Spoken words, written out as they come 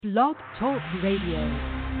Blog Talk Radio.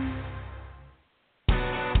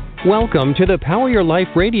 Welcome to the Power Your Life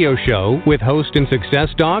radio show with host and success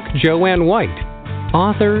doc Joanne White.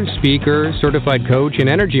 Author, speaker, certified coach, and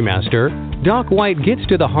energy master, Doc White gets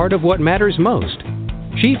to the heart of what matters most.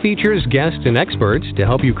 She features guests and experts to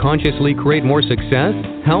help you consciously create more success,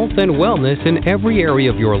 health, and wellness in every area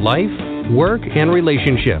of your life, work, and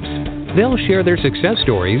relationships. They'll share their success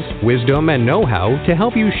stories, wisdom, and know-how to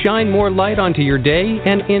help you shine more light onto your day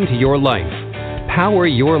and into your life. Power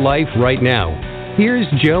your life right now. Here's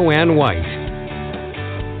Joanne White.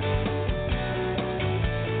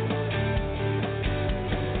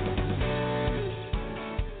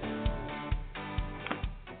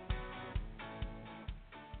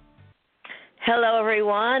 Hello,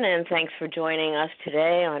 everyone, and thanks for joining us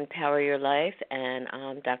today on Power Your Life. And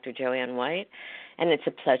I'm Dr. Joanne White, and it's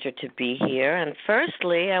a pleasure to be here. And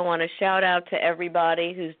firstly, I want to shout out to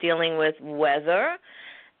everybody who's dealing with weather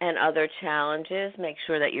and other challenges. Make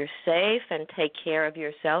sure that you're safe and take care of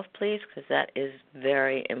yourself, please, because that is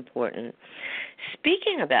very important.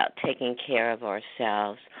 Speaking about taking care of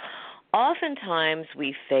ourselves, oftentimes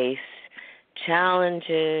we face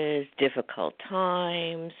challenges, difficult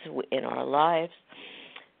times in our lives,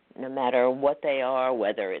 no matter what they are,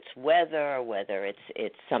 whether it's weather, whether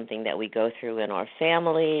it's something that we go through in our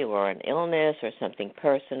family or an illness or something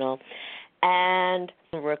personal, and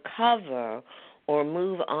recover or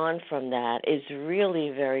move on from that is really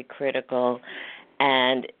very critical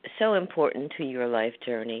and so important to your life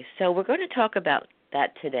journey. So we're going to talk about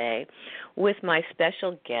that today with my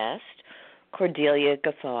special guest, Cordelia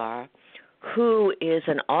Gaffar, who is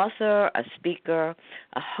an author, a speaker,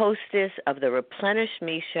 a hostess of the Replenish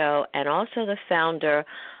Me show, and also the founder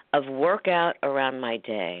of Workout Around My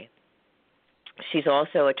Day. She's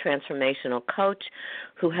also a transformational coach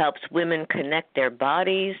who helps women connect their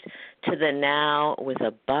bodies to the now with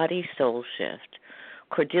a body-soul shift.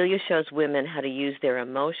 Cordelia shows women how to use their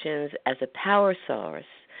emotions as a power source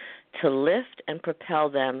to lift and propel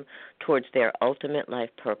them towards their ultimate life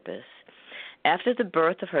purpose. After the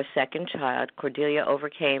birth of her second child, Cordelia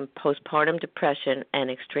overcame postpartum depression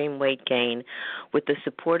and extreme weight gain with the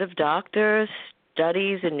support of doctors,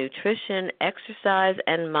 studies in nutrition, exercise,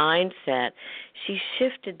 and mindset. She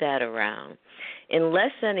shifted that around. In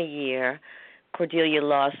less than a year, Cordelia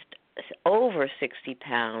lost over 60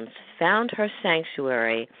 pounds, found her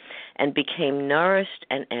sanctuary, and became nourished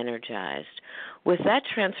and energized. With that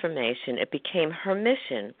transformation, it became her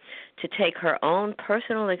mission to take her own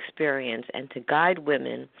personal experience and to guide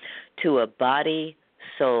women to a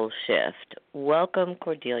body-soul shift. Welcome,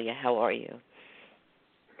 Cordelia. How are you?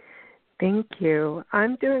 Thank you.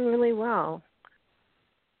 I'm doing really well.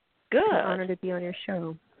 Good. I'm honored to be on your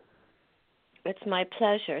show. It's my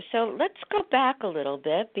pleasure. So let's go back a little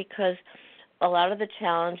bit because a lot of the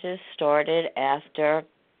challenges started after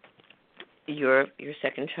your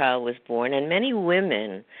second child was born, and many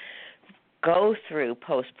women go through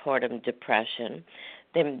postpartum depression.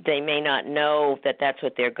 They may not know that that's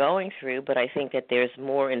what they're going through, but I think that there's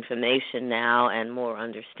more information now and more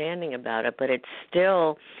understanding about it. But it's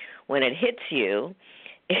still, when it hits you,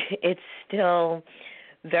 it's still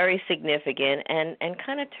very significant and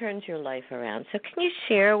kind of turns your life around. So can you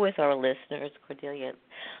share with our listeners, Cordelia,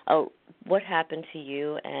 what happened to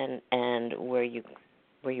you and where you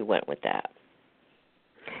went with that?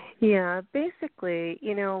 Yeah, basically,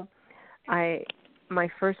 my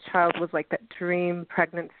first child was like that dream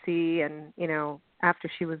pregnancy, and,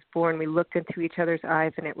 after she was born, we looked into each other's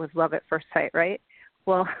eyes, and it was love at first sight, right?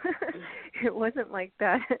 Well, it wasn't like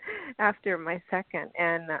that after my second,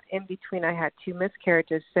 and in between I had 2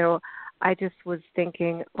 miscarriages, so I just was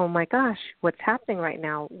thinking, oh my gosh, what's happening right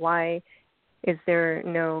now? Why is there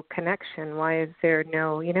no connection? Why is there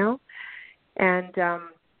no, And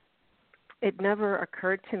it never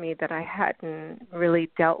occurred to me that I hadn't really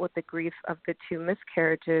dealt with the grief of the 2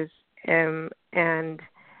 miscarriages, and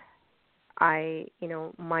I,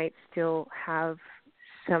 might still have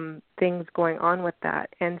some things going on with that.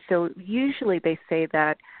 And so usually they say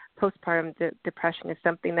that postpartum depression is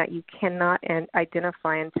something that you cannot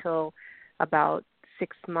identify until about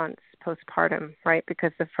 6 months postpartum, right?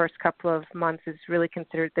 Because the first couple of months is really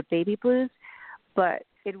considered the baby blues. But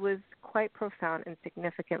it was quite profound and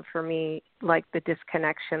significant for me, like the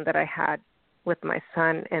disconnection that I had with my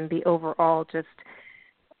son and the overall just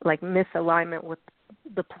like misalignment with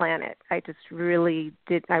the planet. I just really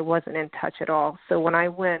I wasn't in touch at all. So when I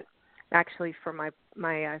went actually for my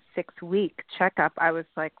 6-week checkup, I was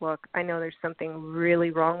like, look, I know there's something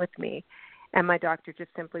really wrong with me. And my doctor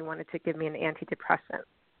just simply wanted to give me an antidepressant.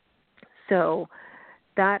 So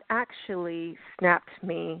that actually snapped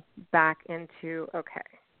me back into, okay,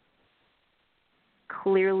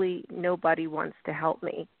 clearly nobody wants to help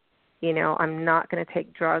me. You know, I'm not going to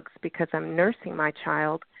take drugs because I'm nursing my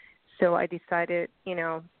child. So I decided, you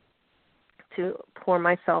know, to pour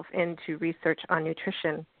myself into research on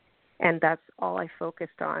nutrition, and that's all I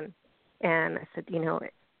focused on. And I said, you know,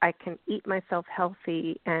 I can eat myself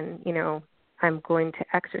healthy, and, you know, I'm going to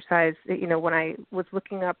exercise. You know, when I was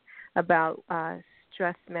looking up about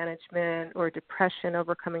stress management or depression,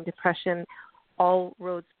 overcoming depression, all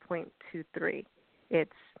roads point to 3.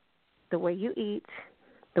 It's the way you eat,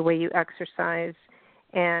 the way you exercise,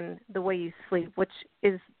 and the way you sleep, which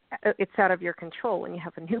is, it's out of your control when you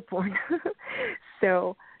have a newborn.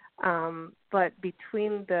 So, but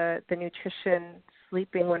between the nutrition,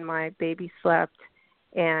 sleeping when my baby slept,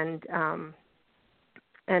 and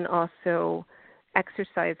also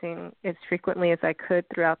exercising as frequently as I could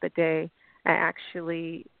throughout the day, I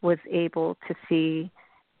actually was able to see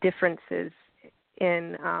differences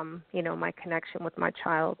in, you know, my connection with my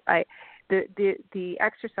child. The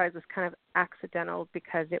exercise was kind of accidental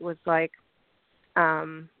because it was like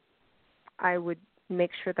I would make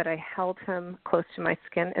sure that I held him close to my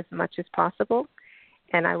skin as much as possible,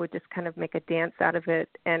 and I would just kind of make a dance out of it,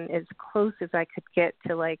 and as close as I could get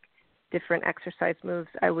to like different exercise moves,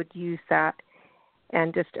 I would use that,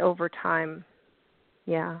 and just over time,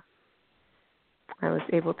 yeah, I was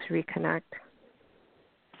able to reconnect.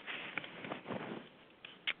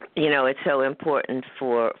 You know, it's so important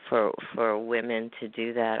for women to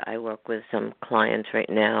do that. I work with some clients right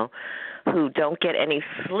now who don't get any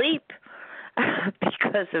sleep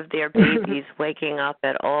because of their babies waking up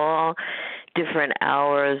at all different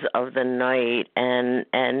hours of the night and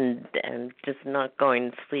just not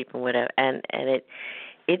going to sleep and whatever. And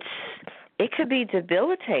it could be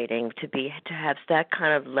debilitating to have that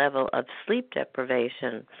kind of level of sleep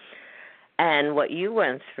deprivation. And what you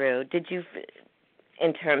went through, did you,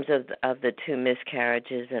 in terms of the 2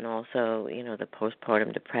 miscarriages and also, you know, the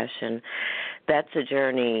postpartum depression, that's a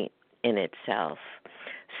journey in itself.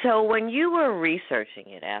 So when you were researching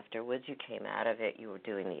it afterwards, you came out of it, you were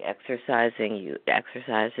doing the exercises,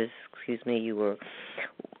 you were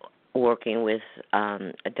working with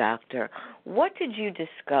a doctor. What did you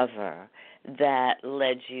discover that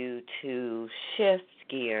led you to shift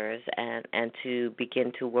gears and to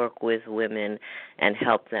begin to work with women and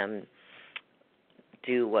help them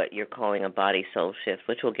do what you're calling a body-soul shift,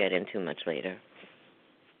 which we'll get into much later?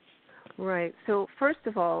 Right. So first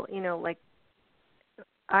of all, you know, like,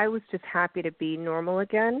 I was just happy to be normal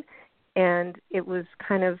again, and it was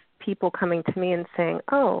kind of people coming to me and saying,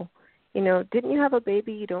 oh, you know, didn't you have a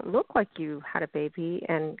baby? You don't look like you had a baby.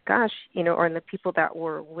 And gosh, you know, or the people that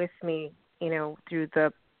were with me, you know, through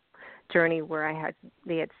the journey where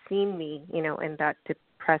they had seen me, you know, in that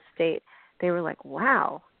depressed state, they were like,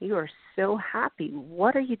 wow, you are so happy.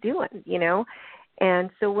 What are you doing? You know?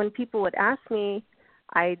 And so when people would ask me,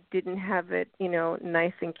 I didn't have it, you know,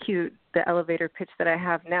 nice and cute, the elevator pitch that I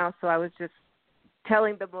have now. So I was just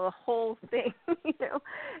telling them the whole thing, you know,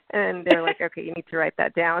 and they're like, okay, you need to write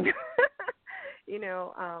that down, you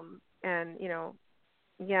know, and, you know,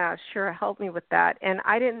 yeah, sure, help me with that. And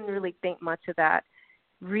I didn't really think much of that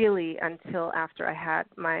really until after I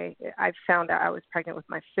found out I was pregnant with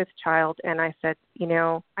my 5th child, and I said, you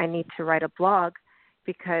know, I need to write a blog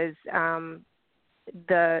because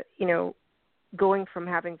you know, going from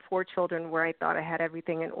having 4 children where I thought I had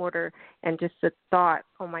everything in order, and just the thought,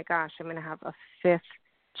 oh my gosh, I'm going to have a 5th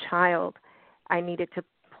child, I needed to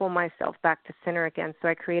pull myself back to center again. So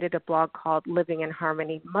I created a blog called Living in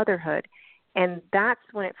Harmony Motherhood. And that's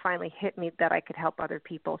when it finally hit me that I could help other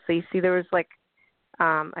people. So you see, there was like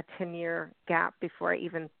a 10-year gap before I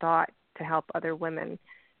even thought to help other women.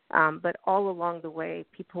 But all along the way,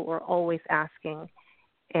 people were always asking.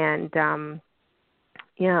 And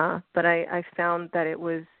but I found that it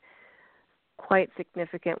was quite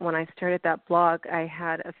significant. When I started that blog, I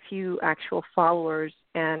had a few actual followers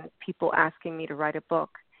and people asking me to write a book.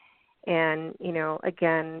 And, you know,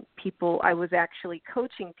 again, I was actually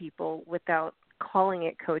coaching people without calling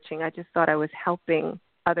it coaching. I just thought I was helping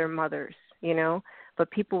other mothers, you know.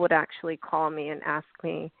 But people would actually call me and ask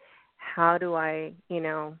me, how do I, you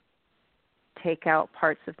know, take out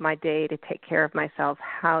parts of my day to take care of myself?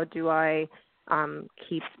 How do I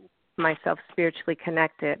keep myself spiritually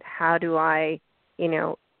connected? How do I, you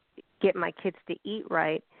know, get my kids to eat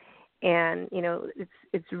right? And, you know,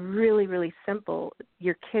 it's really, really simple.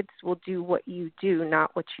 Your kids will do what you do,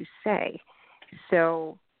 not what you say.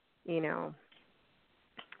 So, you know,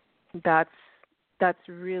 that's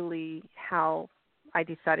really how I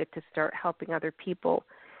decided to start helping other people.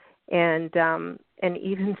 And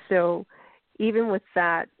even so, even with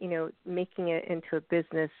that, making it into a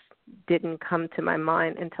business didn't come to my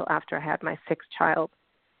mind until after I had my sixth child.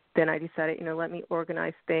 Then I decided, let me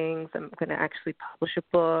organize things. I'm going to actually publish a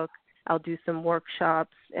book. I'll do some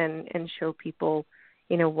workshops and show people,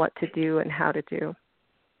 what to do and how to do.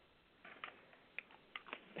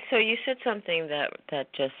 So you said something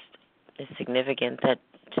that just is significant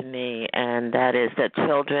to me, and that is that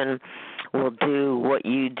children will do what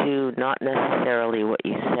you do, not necessarily what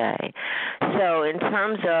you say. So in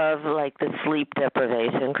terms of like the sleep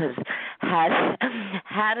deprivation, because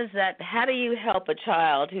how do you help a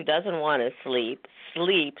child who doesn't want to sleep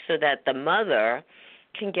so that the mother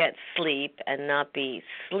can get sleep and not be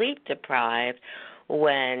sleep deprived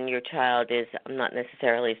when your child is, I'm not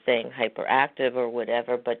necessarily saying hyperactive or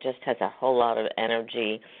whatever, but just has a whole lot of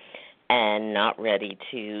energy and not ready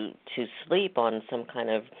to sleep on some kind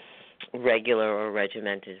of regular or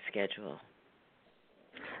regimented schedule?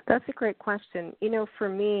 That's a great question. For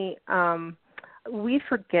me, we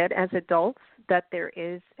forget as adults that there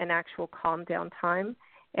is an actual calm down time,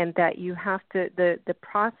 and that you have to, the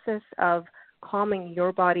process of calming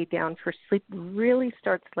your body down for sleep really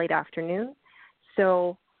starts late afternoon.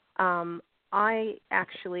 So I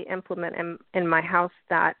actually implement in my house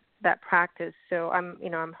that practice. So I'm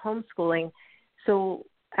homeschooling. So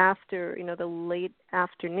after, the late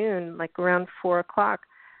afternoon, like around 4:00,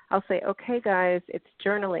 I'll say, okay, guys, it's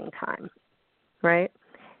journaling time, right?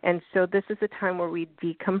 And so this is a time where we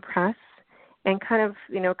decompress and kind of,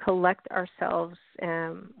 collect ourselves,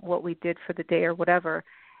 what we did for the day or whatever.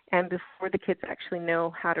 And before the kids actually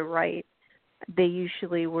know how to write, they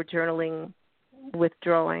usually were journaling with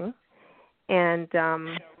drawing. And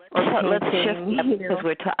let's shift because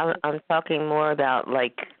I'm talking more about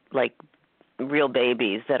like real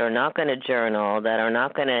babies that are not going to journal, that are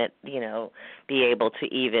not going to, be able to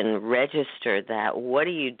even register that. What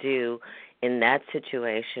do you do in that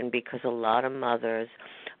situation? Because a lot of mothers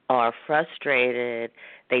are frustrated.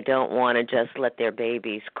 They don't want to just let their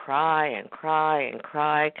babies cry and cry and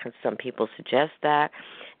cry, because some people suggest that,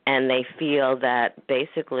 and they feel that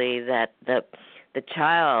basically that the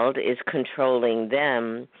child is controlling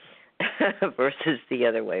them versus the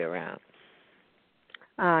other way around.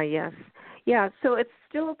 Yes. Yeah, so it's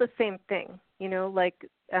still the same thing, like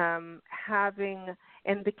having,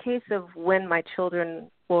 in the case of when my children,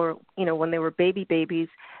 or, when they were babies,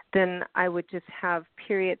 then I would just have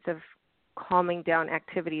periods of calming down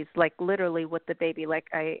activities, like literally with the baby. Like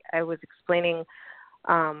I was explaining,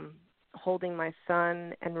 holding my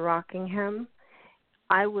son and rocking him,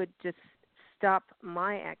 I would just stop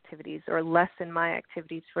my activities or lessen my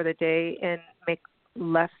activities for the day and make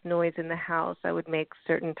less noise in the house. I would make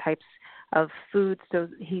certain types of food so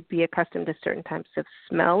he'd be accustomed to certain types of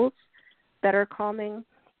smells that are calming.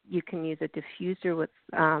 You can use a diffuser with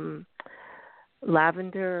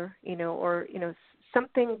lavender, or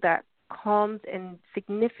something that calms and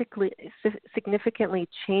significantly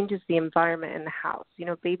changes the environment in the house.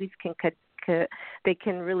 Babies they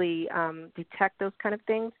can really detect those kind of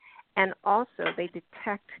things, and also they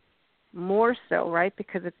detect more so, right?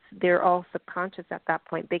 Because they're all subconscious at that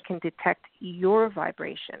point. They can detect your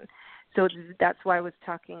vibration. So that's why I was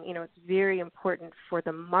talking, it's very important for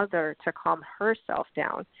the mother to calm herself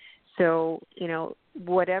down. So,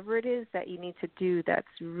 whatever it is that you need to do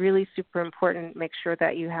that's really super important, make sure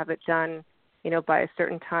that you have it done, by a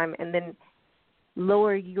certain time, and then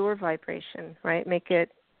lower your vibration, right? Make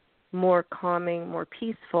it more calming, more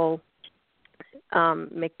peaceful.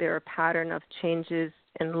 Make there a pattern of changes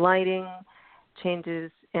in lighting,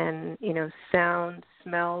 changes in, sound,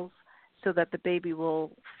 smells, so that the baby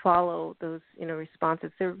will follow those,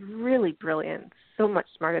 responses. They're really brilliant, so much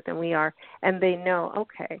smarter than we are. And they know,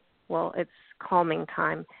 okay, well, it's calming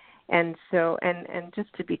time. And so, and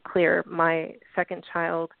just to be clear, my second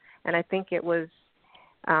child, and I think it was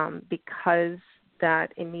because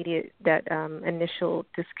that initial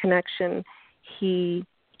disconnection, he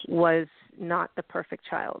was not the perfect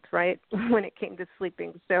child, right, when it came to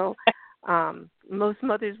sleeping. So most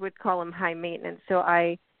mothers would call him high maintenance. So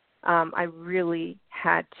I really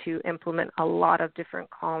had to implement a lot of different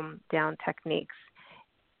calm down techniques.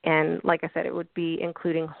 And like I said, it would be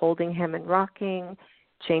including holding him and rocking,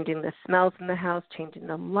 changing the smells in the house, changing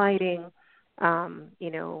the lighting.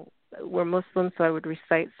 We're Muslims, so I would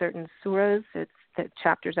recite certain surahs, it's the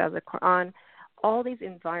chapters out of the Quran, all these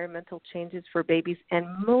environmental changes for babies. And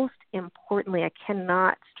most importantly, I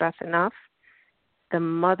cannot stress enough, the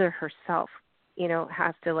mother herself,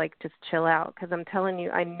 has to just chill out. Because I'm telling you,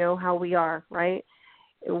 I know how we are, right?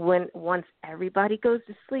 Once everybody goes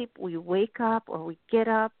to sleep, we wake up or we get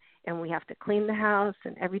up and we have to clean the house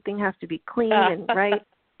and everything has to be clean and right.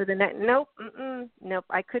 for the next. Nope, nope.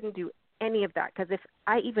 I couldn't do any of that because if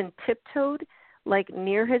I even tiptoed like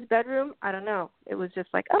near his bedroom, I don't know. It was just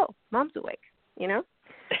like, oh, mom's awake, you know.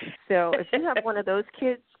 So if you have one of those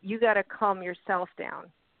kids, you got to calm yourself down.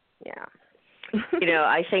 Yeah. You know,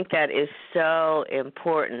 I think that is so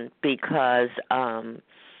important because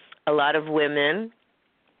a lot of women,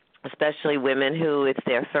 especially women who it's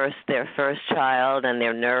their first child and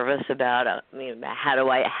they're nervous about how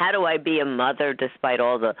do I be a mother despite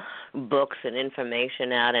all the books and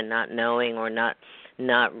information out and not knowing or not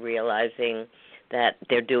realizing that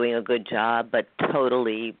they're doing a good job but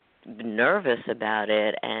totally nervous about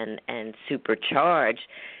it and supercharged.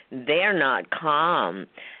 They're not calm.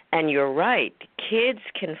 And you're right, kids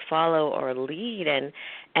can follow our lead, and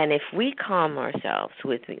if we calm ourselves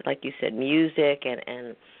with, like you said, music,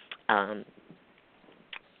 and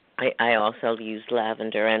I also use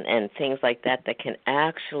lavender and things like that can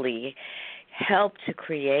actually help to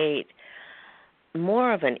create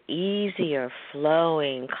more of an easier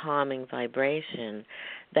flowing, calming vibration.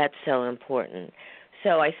 That's so important.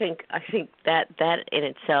 So I think that in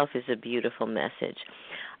itself is a beautiful message.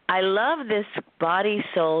 I love this body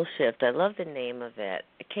soul shift. I love the name of it.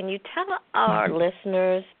 Can you tell our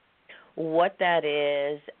listeners what that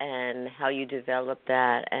is and how you develop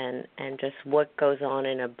that and just what goes on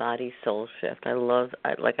in a body soul shift?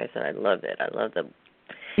 Like I said, I love it. I love the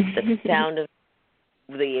sound of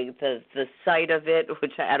the sight of it,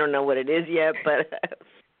 which I don't know what it is yet, but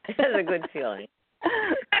it has a good feeling.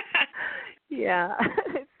 Yeah,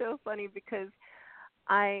 it's so funny because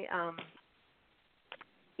I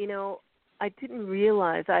didn't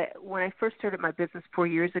realize when I first started my business 4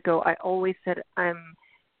 years ago, I always said I'm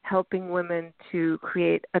helping women to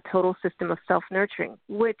create a total system of self-nurturing,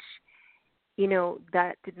 which,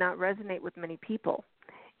 that did not resonate with many people.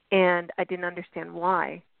 And I didn't understand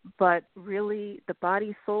why. But really, the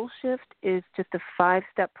body-soul shift is just a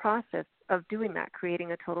 5-step process of doing that,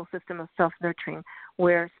 creating a total system of self-nurturing,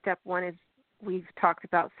 where step 1 is, we've talked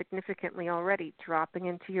about significantly already, dropping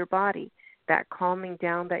into your body, that calming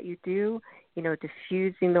down that you do,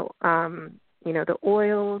 diffusing the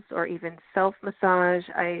oils or even self-massage.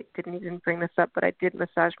 I didn't even bring this up, but I did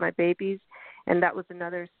massage my babies, and that was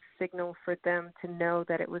another signal for them to know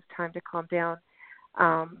that it was time to calm down.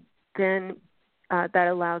 Then that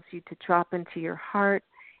allows you to drop into your heart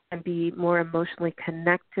and be more emotionally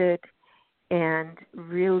connected and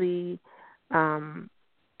really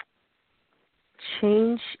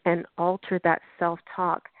change and alter that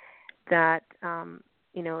self-talk that,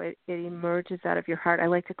 it emerges out of your heart. I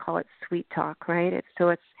like to call it sweet talk, right? It's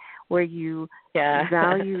where you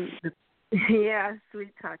value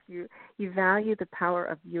sweet talk. You value the power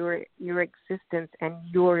of your existence and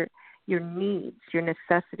your needs, your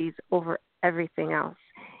necessities over everything else.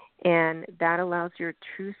 And that allows your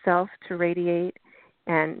true self to radiate,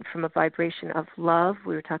 and from a vibration of love,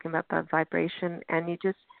 we were talking about that vibration, and you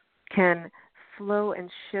just can flow and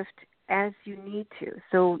shift as you need to.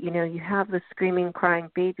 So, you have the screaming, crying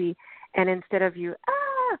baby, and instead of you,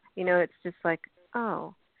 it's just like,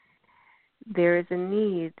 oh, there is a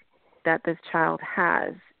need that this child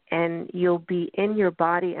has, and you'll be in your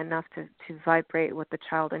body enough to vibrate with the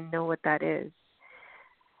child and know what that is.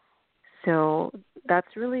 So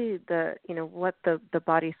that's really what the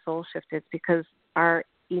body soul shift is, because our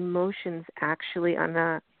emotions actually on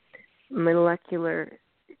a molecular,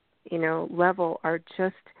 level are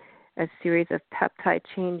just a series of peptide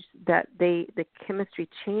change that the chemistry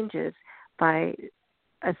changes by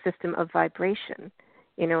a system of vibration,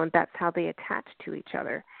 and that's how they attach to each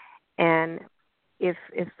other. And if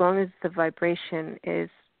as long as the vibration is,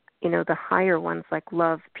 the higher ones like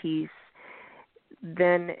love, peace,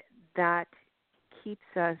 then that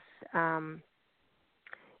keeps us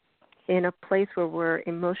in a place where we're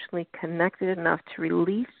emotionally connected enough to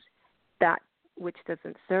release that which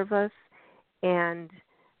doesn't serve us and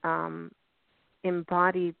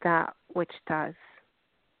embody that which does.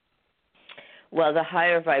 Well, the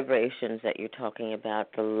higher vibrations that you're talking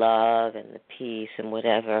about, the love and the peace and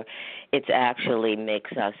whatever, it actually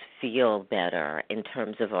makes us feel better in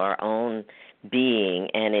terms of our own being,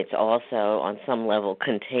 and it's also on some level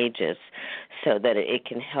contagious so that it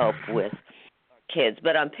can help with kids.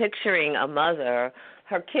 But I'm picturing a mother,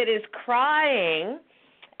 her kid is crying,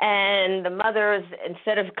 and the mother is,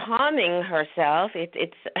 instead of calming herself,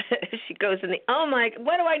 it's she goes in the, oh my,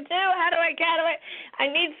 what do I do? I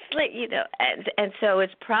need sleep, and so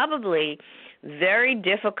it's probably very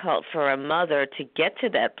difficult for a mother to get to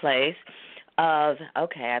that place of,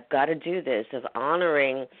 okay, I've got to do this, of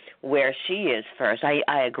honoring where she is first.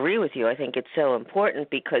 I agree with you. I think it's so important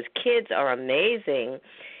because kids are amazing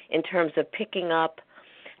in terms of picking up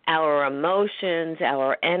our emotions,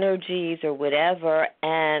 our energies, or whatever.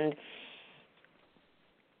 And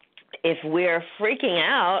if we're freaking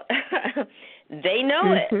out, they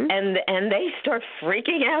know it, and they start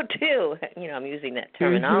freaking out too. You know, I'm using that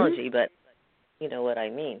terminology, but you know what I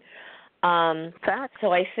mean.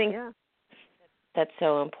 So I think that's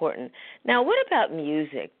so important. Now, what about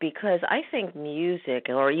music? Because I think music,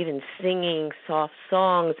 or even singing soft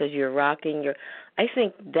songs as you're rocking I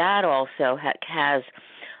think that also has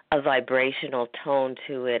a vibrational tone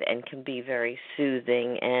to it and can be very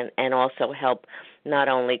soothing and also help not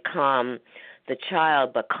only calm the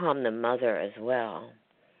child but calm the mother as well.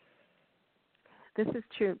 This is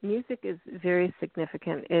true. Music is very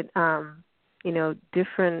significant. It, you know,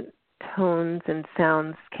 different tones and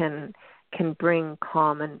sounds can bring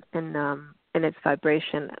calm and its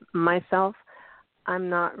vibration. Myself, I'm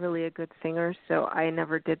not really a good singer, so I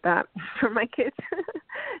never did that for my kids.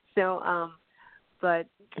 So, but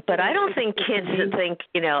I don't think kids think,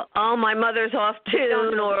 you know, oh, my mother's off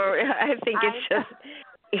tune, or I think it's just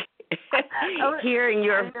hearing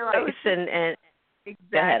your voice and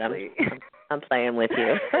exactly. Go ahead, I'm playing with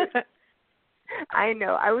you. I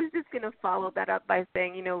know. I was just going to follow that up by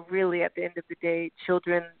saying, you know, really at the end of the day,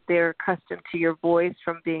 children, they're accustomed to your voice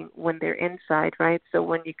from being when they're inside, right? So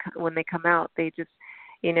when they come out, they just,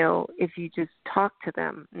 you know, if you just talk to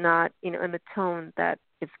them, not, you know, in the tone that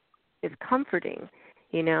is comforting,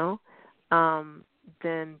 you know,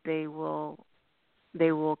 then they will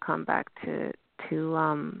come back to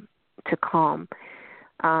calm.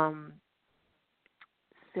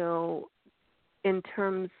 So in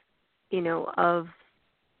terms, you know, of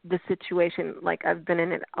the situation, like I've been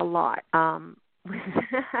in it a lot, with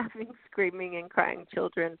having screaming and crying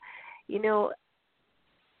children. You know,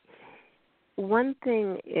 one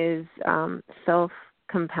thing is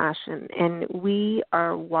self-compassion, and we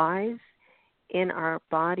are wise in our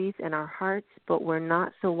bodies and our hearts, but we're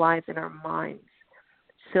not so wise in our minds.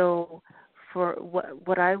 So for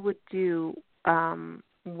what I would do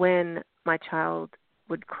when my child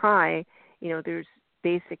would cry, you know, there's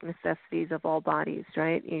basic necessities of all bodies,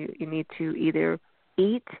 right? You need to either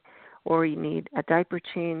eat, or you need a diaper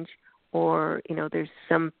change, or, you know, there's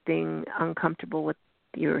something uncomfortable with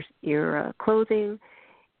your clothing.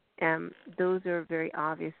 Those are very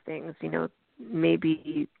obvious things. You know,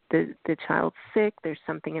 maybe the child's sick, there's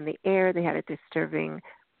something in the air, they had a disturbing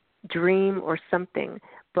dream or something.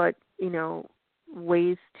 But, you know,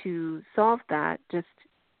 ways to solve that, just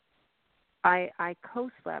I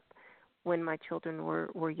co-slept when my children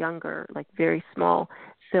were younger, like very small.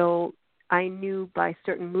 So I knew by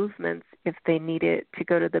certain movements if they needed to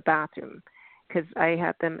go to the bathroom, because I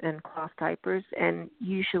had them in cloth diapers, and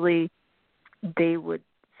usually they would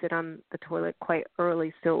sit on the toilet quite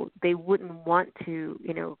early, so they wouldn't want to,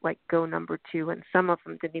 you know, like go number 2, and some of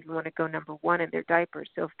them didn't even want to go number 1 in their diapers.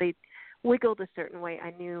 So if they wiggled a certain way,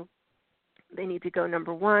 I knew they need to go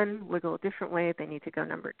number 1, wiggle a different way, they need to go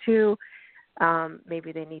number 2.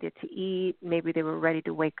 Maybe they needed to eat, maybe they were ready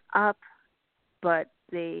to wake up, but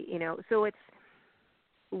they, you know, so it's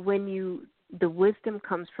when the wisdom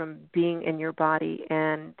comes from being in your body,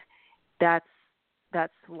 and that's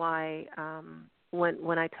why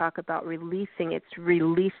when I talk about releasing, it's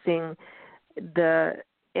releasing the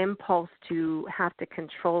impulse to have to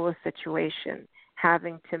control a situation,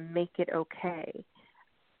 having to make it okay.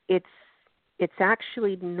 It's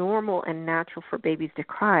actually normal and natural for babies to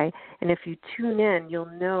cry, and if you tune in, you'll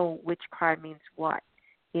know which cry means what,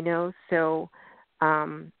 you know. So,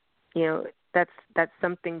 you know, that's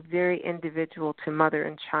something very individual to mother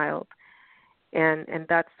and child, and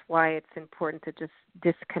that's why it's important to just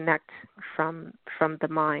disconnect from the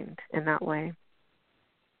mind in that way.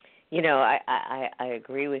 You know, I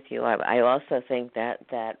agree with you. I also think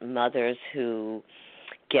that mothers who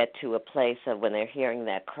get to a place of when they're hearing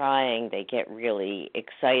that crying, they get really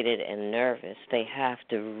excited and nervous. They have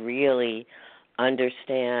to really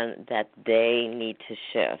understand that they need to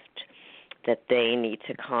shift, that they need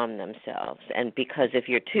to calm themselves. And because if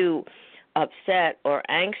you're too upset or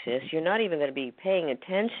anxious, you're not even going to be paying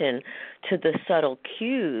attention to the subtle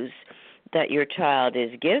cues that your child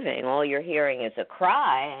is giving. All you're hearing is a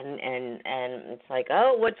cry, and it's like,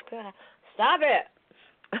 oh, stop it.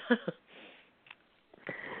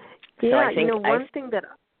 Yeah, so you know, one thing that...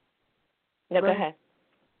 No, go ahead.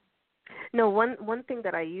 No, one thing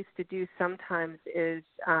that I used to do sometimes is,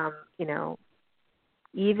 you know,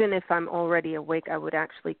 even if I'm already awake, I would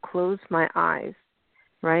actually close my eyes,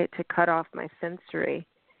 right, to cut off my sensory,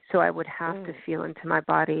 so I would have to feel into my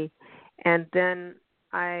body. And then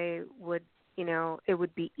I would, you know, it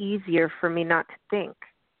would be easier for me not to think,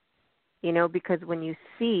 you know, because when you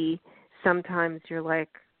see, sometimes you're like,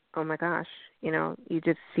 oh my gosh, you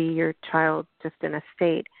just see your child just in a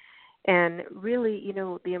state. And really,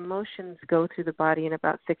 the emotions go through the body in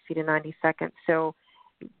about 60 to 90 seconds. So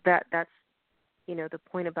that's, the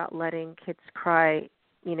point about letting kids cry,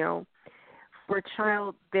 for a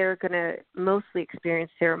child, they're going to mostly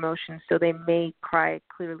experience their emotions. So they may cry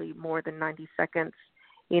clearly more than 90 seconds,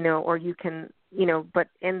 or you can, but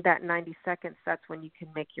in that 90 seconds, that's when you can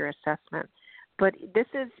make your assessment. But this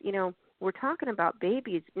is, we're talking about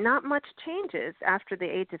babies. Not much changes after the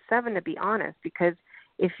age of 7, to be honest, because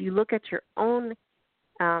if you look at your own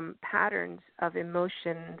patterns of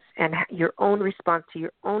emotions and your own response to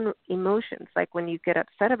your own emotions, like when you get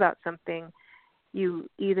upset about something, you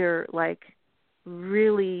either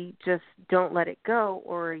really just don't let it go,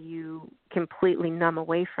 or you completely numb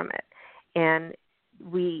away from it. And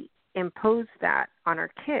we impose that on our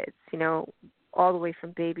kids, all the way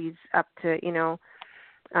from babies up to,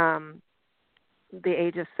 the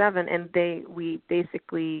age of 7, and we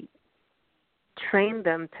basically train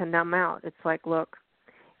them to numb out. It's like, look,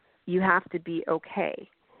 you have to be okay.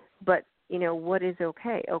 But, what is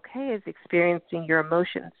okay? Okay is experiencing your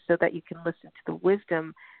emotions so that you can listen to the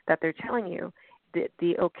wisdom that they're telling you.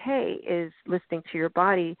 The okay is listening to your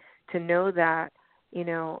body to know that,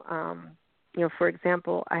 for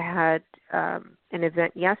example, I had an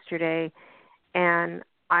event yesterday, and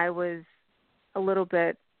I was a little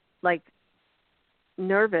bit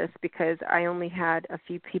nervous because I only had a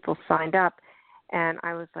few people signed up, and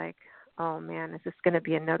I was like, oh man, is this going to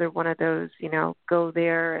be another one of those, go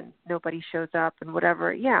there and nobody shows up and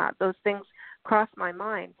whatever. Yeah, those things crossed my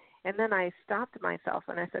mind. And then I stopped myself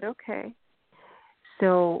and I said, okay,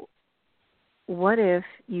 so what if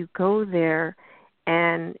you go there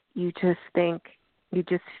and you just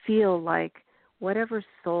feel like whatever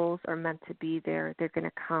souls are meant to be there, they're going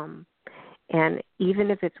to come. And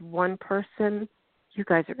even if it's one person, you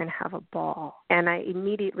guys are going to have a ball. And I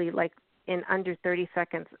immediately, in under 30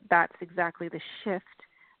 seconds, that's exactly the shift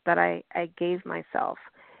that I gave myself.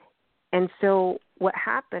 And so what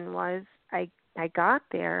happened was I got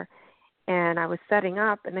there and I was setting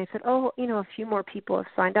up, and they said, oh, a few more people have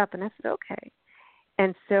signed up. And I said, okay.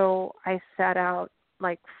 And so I set out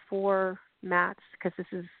 4 mats, because this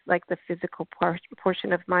is the physical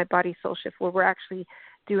portion of my body soul shift, where we're actually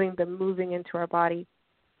doing the moving into our body.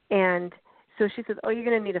 And so she says, oh, you're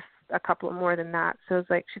going to need a couple of more than that. So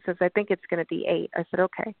she says, I think it's going to be 8. I said,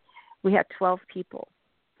 okay. We had 12 people.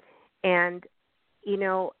 And,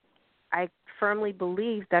 I firmly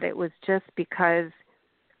believe that it was just because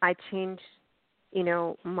I changed,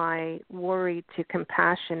 my worry to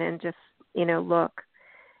compassion and just, look,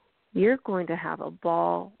 you're going to have a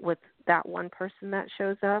ball with that one person that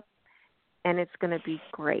shows up, and it's going to be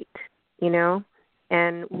great,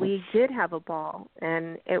 And we did have a ball,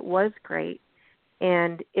 and it was great.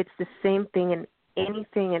 And it's the same thing in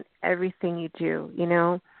anything and everything you do,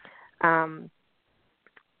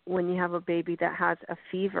 When you have a baby that has a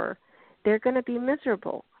fever, they're going to be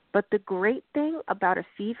miserable. But the great thing about a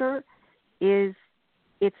fever is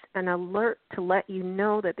it's an alert to let you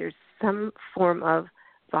know that there's some form of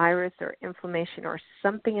virus or inflammation or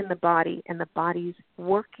something in the body, and the body's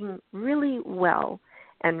working really well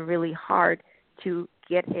and really hard to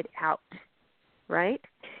get it out, right?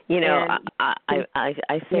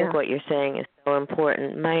 I think what you're saying is so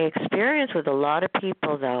important. My experience with a lot of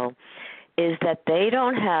people, though, is that they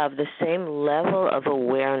don't have the same level of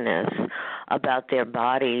awareness about their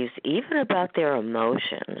bodies, even about their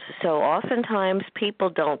emotions. So oftentimes people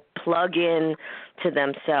don't plug in to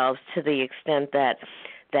themselves to the extent that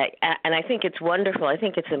and I think it's wonderful. I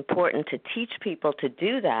think it's important to teach people to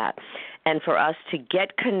do that, and for us to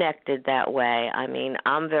get connected that way. I mean,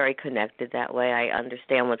 I'm very connected that way. I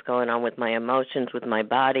understand what's going on with my emotions, with my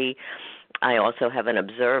body. I also have an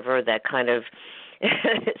observer that kind of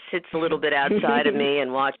sits a little bit outside of me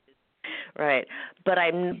and watches. Right. But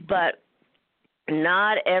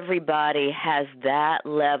not everybody has that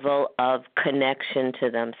level of connection to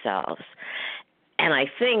themselves. And I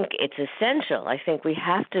think it's essential. I think we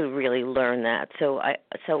have to really learn that. So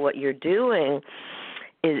what you're doing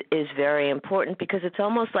is very important, because it's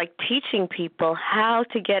almost like teaching people how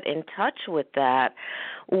to get in touch with that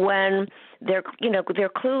when they're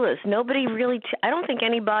clueless. Nobody really I don't think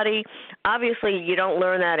anybody, obviously you don't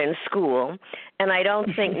learn that in school, and I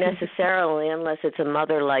don't think necessarily, unless it's a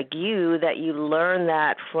mother like you, that you learn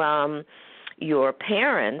that from your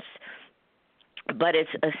parents, but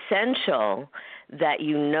it's essential that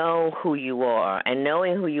you know who you are. And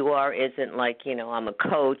knowing who you are isn't like, I'm a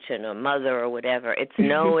coach and a mother or whatever. It's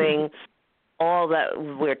knowing all that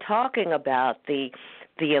we're talking about, the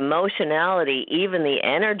the emotionality, even the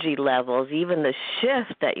energy levels, even the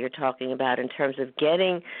shift that you're talking about in terms of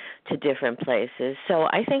getting to different places. So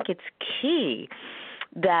I think it's key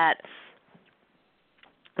that,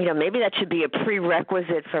 maybe that should be a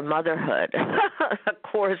prerequisite for motherhood, a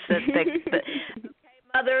course that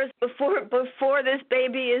mothers, before this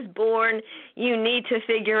baby is born, you need to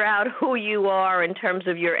figure out who you are in terms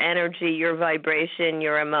of your energy, your vibration,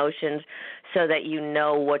 your emotions, so that you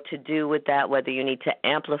know what to do with that, whether you need to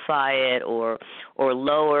amplify it or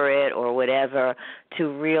lower it or whatever, to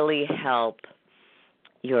really help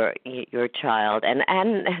your child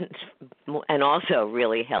and also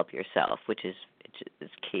really help yourself, which is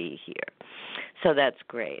key here. So that's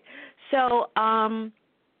great. So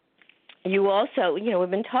you also,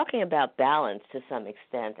 we've been talking about balance to some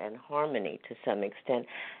extent and harmony to some extent.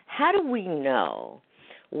 How do we know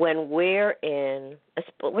when we're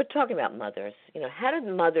talking about mothers, how do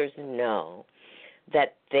mothers know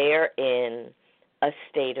that they're in a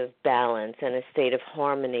state of balance and a state of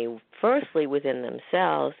harmony, firstly within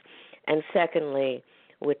themselves and secondly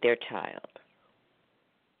with their child?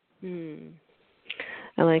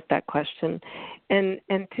 I like that question. And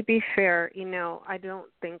to be fair, I don't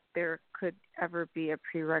think there could ever be a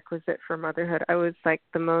prerequisite for motherhood. I was like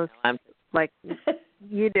the most, I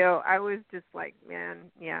was just like, man,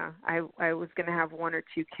 yeah, I was going to have one or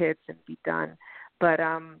two kids and be done. But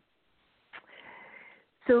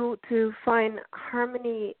so to find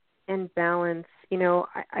harmony and balance,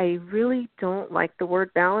 I really don't like the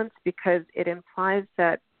word balance because it implies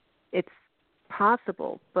that it's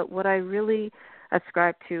possible. But what I really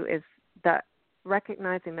ascribe to is that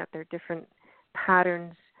recognizing that there are different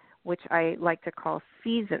patterns, which I like to call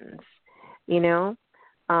seasons,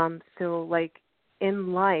 so like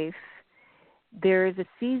in life, there is a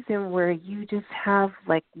season where you just have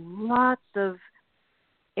like lots of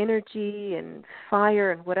energy and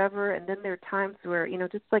fire and whatever, and then there are times where,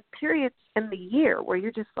 just like periods in the year where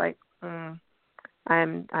you're just like,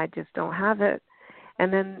 I just don't have it.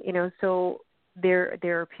 And then, so there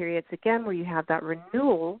are periods again where you have that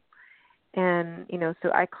renewal, and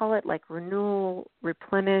so I call it like renewal,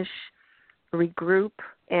 replenish, regroup,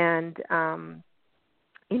 and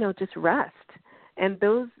just rest. And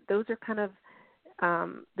those are kind of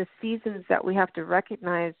the seasons that we have to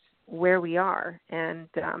recognize where we are. And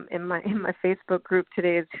in my Facebook group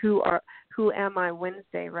today is Who Am I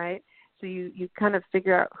Wednesday, right? So you kind of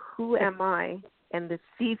figure out who am I in this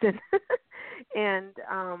season, and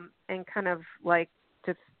kind of like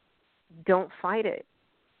just don't fight it,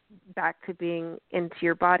 back to being into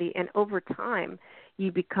your body. And over time,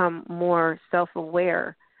 you become more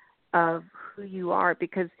self-aware of who you are,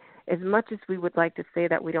 because as much as we would like to say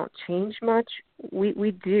that we don't change much,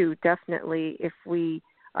 we do definitely, if we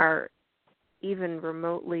are even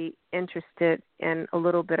remotely interested in a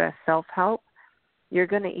little bit of self-help, you're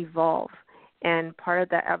going to evolve. And part of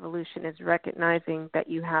that evolution is recognizing that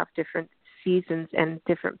you have different seasons and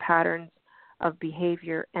different patterns of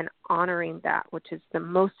behavior and honoring that, which is the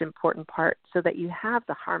most important part, so that you have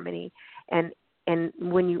the harmony. And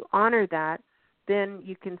when you honor that, then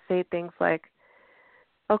you can say things like,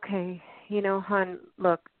 okay, hon,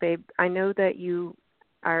 look, babe, I know that you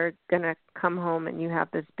are going to come home and you have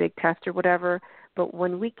this big test or whatever, but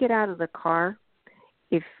when we get out of the car,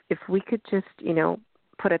 if we could just,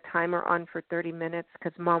 put a timer on for 30 minutes,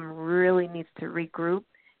 because Mom really needs to regroup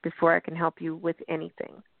before I can help you with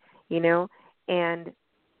anything, and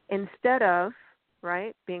instead of,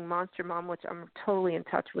 right, being monster mom, which I'm totally in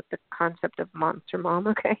touch with the concept of monster mom,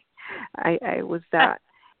 okay, I was that,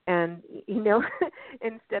 and,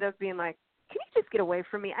 instead of being like, can you just get away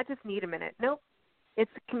from me? I just need a minute. Nope.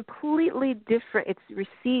 It's completely different. It's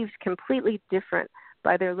received completely different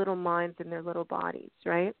by their little minds and their little bodies,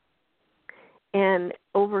 right? And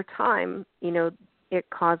over time, it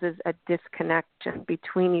causes a disconnection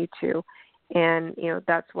between you two. And,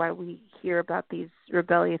 that's why we hear about these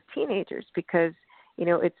rebellious teenagers, because,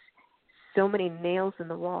 it's so many nails in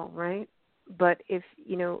the wall, right? But if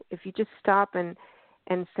you just stop and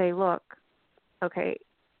say, look, okay,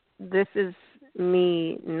 this is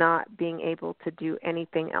me not being able to do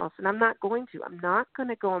anything else. And I'm not going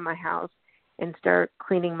to go in my house and start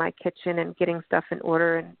cleaning my kitchen and getting stuff in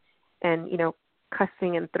order and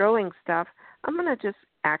cussing and throwing stuff. I'm going to just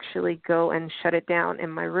actually go and shut it down in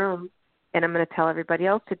my room, and I'm going to tell everybody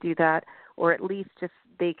else to do that, or at least just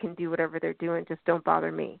they can do whatever they're doing. Just don't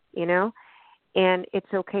bother me, And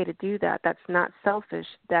it's okay to do that. That's not selfish.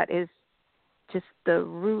 That is just the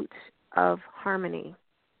root of harmony.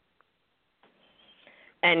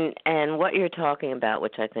 And what you're talking about,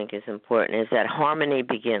 which I think is important, is that harmony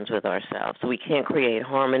begins with ourselves. We can't create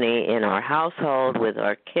harmony in our household, with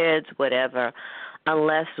our kids, whatever,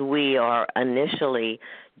 unless we are initially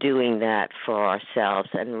doing that for ourselves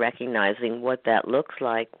and recognizing what that looks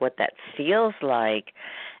like, what that feels like,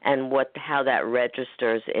 and how that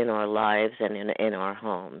registers in our lives and in our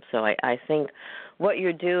homes. So I think what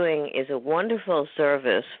you're doing is a wonderful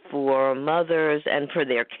service for mothers and for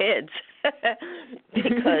their kids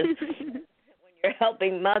because when you're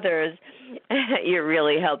helping mothers, you're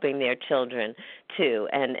really helping their children too.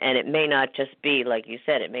 And it may not just be, like you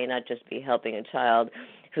said, it may not just be helping a child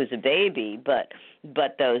who's a baby, but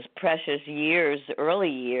those precious years, early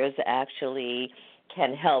years, actually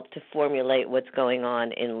can help to formulate what's going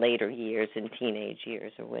on in later years, in teenage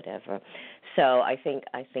years or whatever. So I think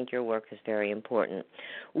your work is very important.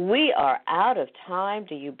 We are out of time.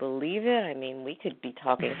 Do you believe it? I mean, we could be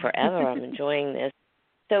talking forever. I'm enjoying this.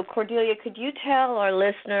 So, Cordelia, could you tell our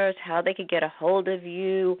listeners how they could get a hold of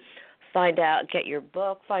you, get your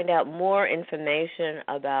book, find out more information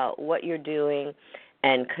about what you're doing,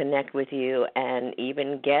 and connect with you, and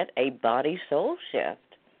even get a body-soul shift?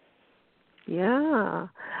 Yeah.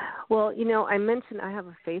 Well, I mentioned I have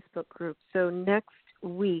a Facebook group. So next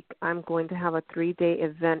week I'm going to have a 3-day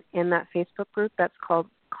event in that Facebook group that's called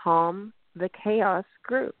Calm the Chaos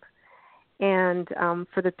Group. And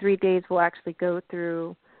for the 3 days we'll actually go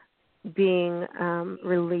through being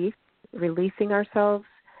releasing ourselves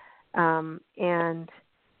and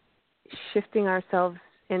shifting ourselves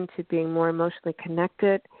into being more emotionally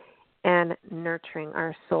connected and nurturing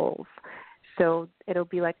our souls. So it'll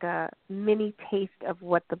be like a mini taste of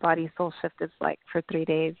what the body soul shift is like for 3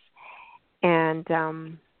 days. And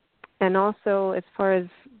also as far as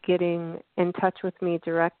getting in touch with me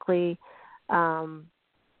directly, you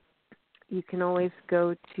can always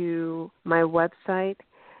go to my website.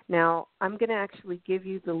 Now, I'm going to actually give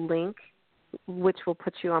you the link, which will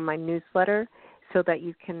put you on my newsletter, so that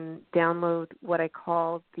you can download what I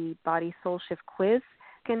call the Body Soul Shift Quiz,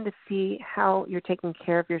 and to see how you're taking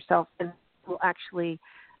care of yourself. And we'll actually,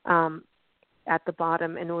 at the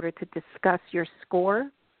bottom, in order to discuss your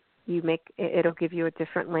score, it'll give you a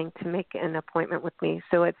different link to make an appointment with me.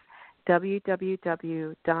 So it's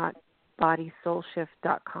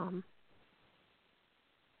www.bodysoulshift.com.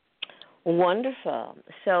 Wonderful.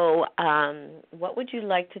 So what would you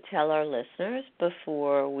like to tell our listeners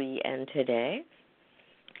before we end today?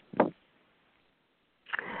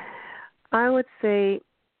 I would say,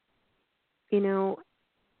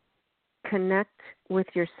 connect with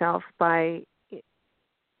yourself by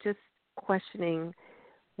just questioning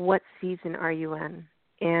what season are you in,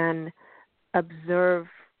 and observe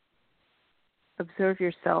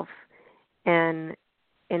yourself and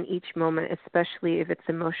in each moment, especially if it's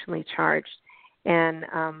emotionally charged, and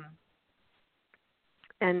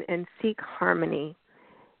seek harmony,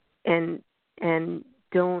 and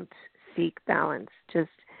don't seek balance. Just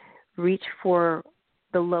reach for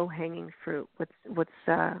the low-hanging fruit, what's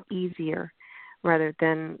easier, rather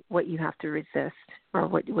than what you have to resist or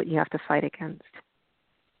what you have to fight against.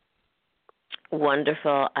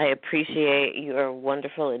 Wonderful. I appreciate your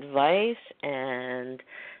wonderful advice, and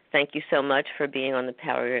thank you so much for being on the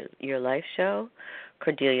Power Your Life show,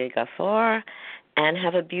 Cordelia Gaffar, and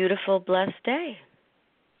have a beautiful, blessed day.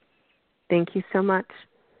 Thank you so much.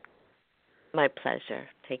 My pleasure.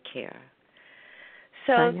 Take care.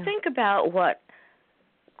 So think about what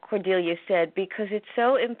Cordelia said, because it's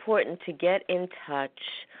so important to get in touch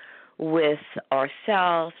with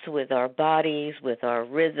ourselves, with our bodies, with our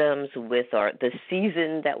rhythms, with the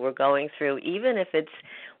season that we're going through, even if it's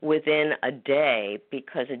within a day,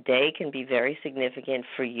 because a day can be very significant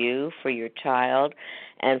for you, for your child,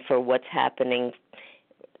 and for what's happening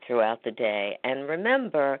throughout the day. And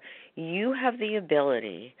remember, you have the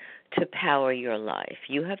ability to power your life.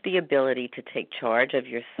 You have the ability to take charge of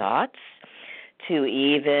your thoughts, to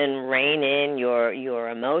even rein in your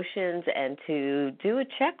emotions, and to do a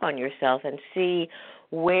check on yourself and see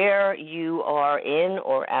where you are in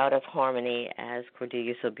or out of harmony, as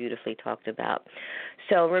Cordelia so beautifully talked about.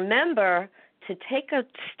 So remember to take a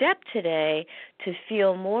step today to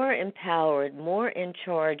feel more empowered, more in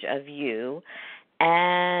charge of you,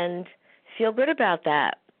 and feel good about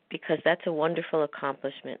that, because that's a wonderful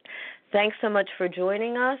accomplishment. Thanks so much for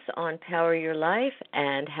joining us on Power Your Life,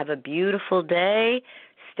 and have a beautiful day.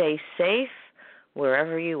 Stay safe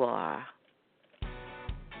wherever you are.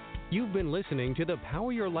 You've been listening to the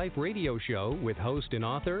Power Your Life radio show with host and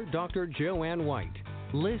author Dr. Joanne White.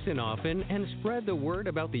 Listen often and spread the word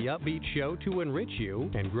about the upbeat show to enrich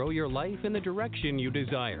you and grow your life in the direction you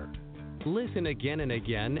desire. Listen again and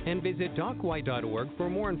again and visit DocWhite.org for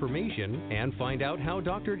more information and find out how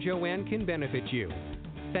Dr. Joanne can benefit you.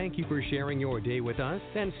 Thank you for sharing your day with us,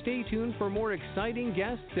 and stay tuned for more exciting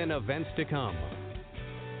guests and events to come.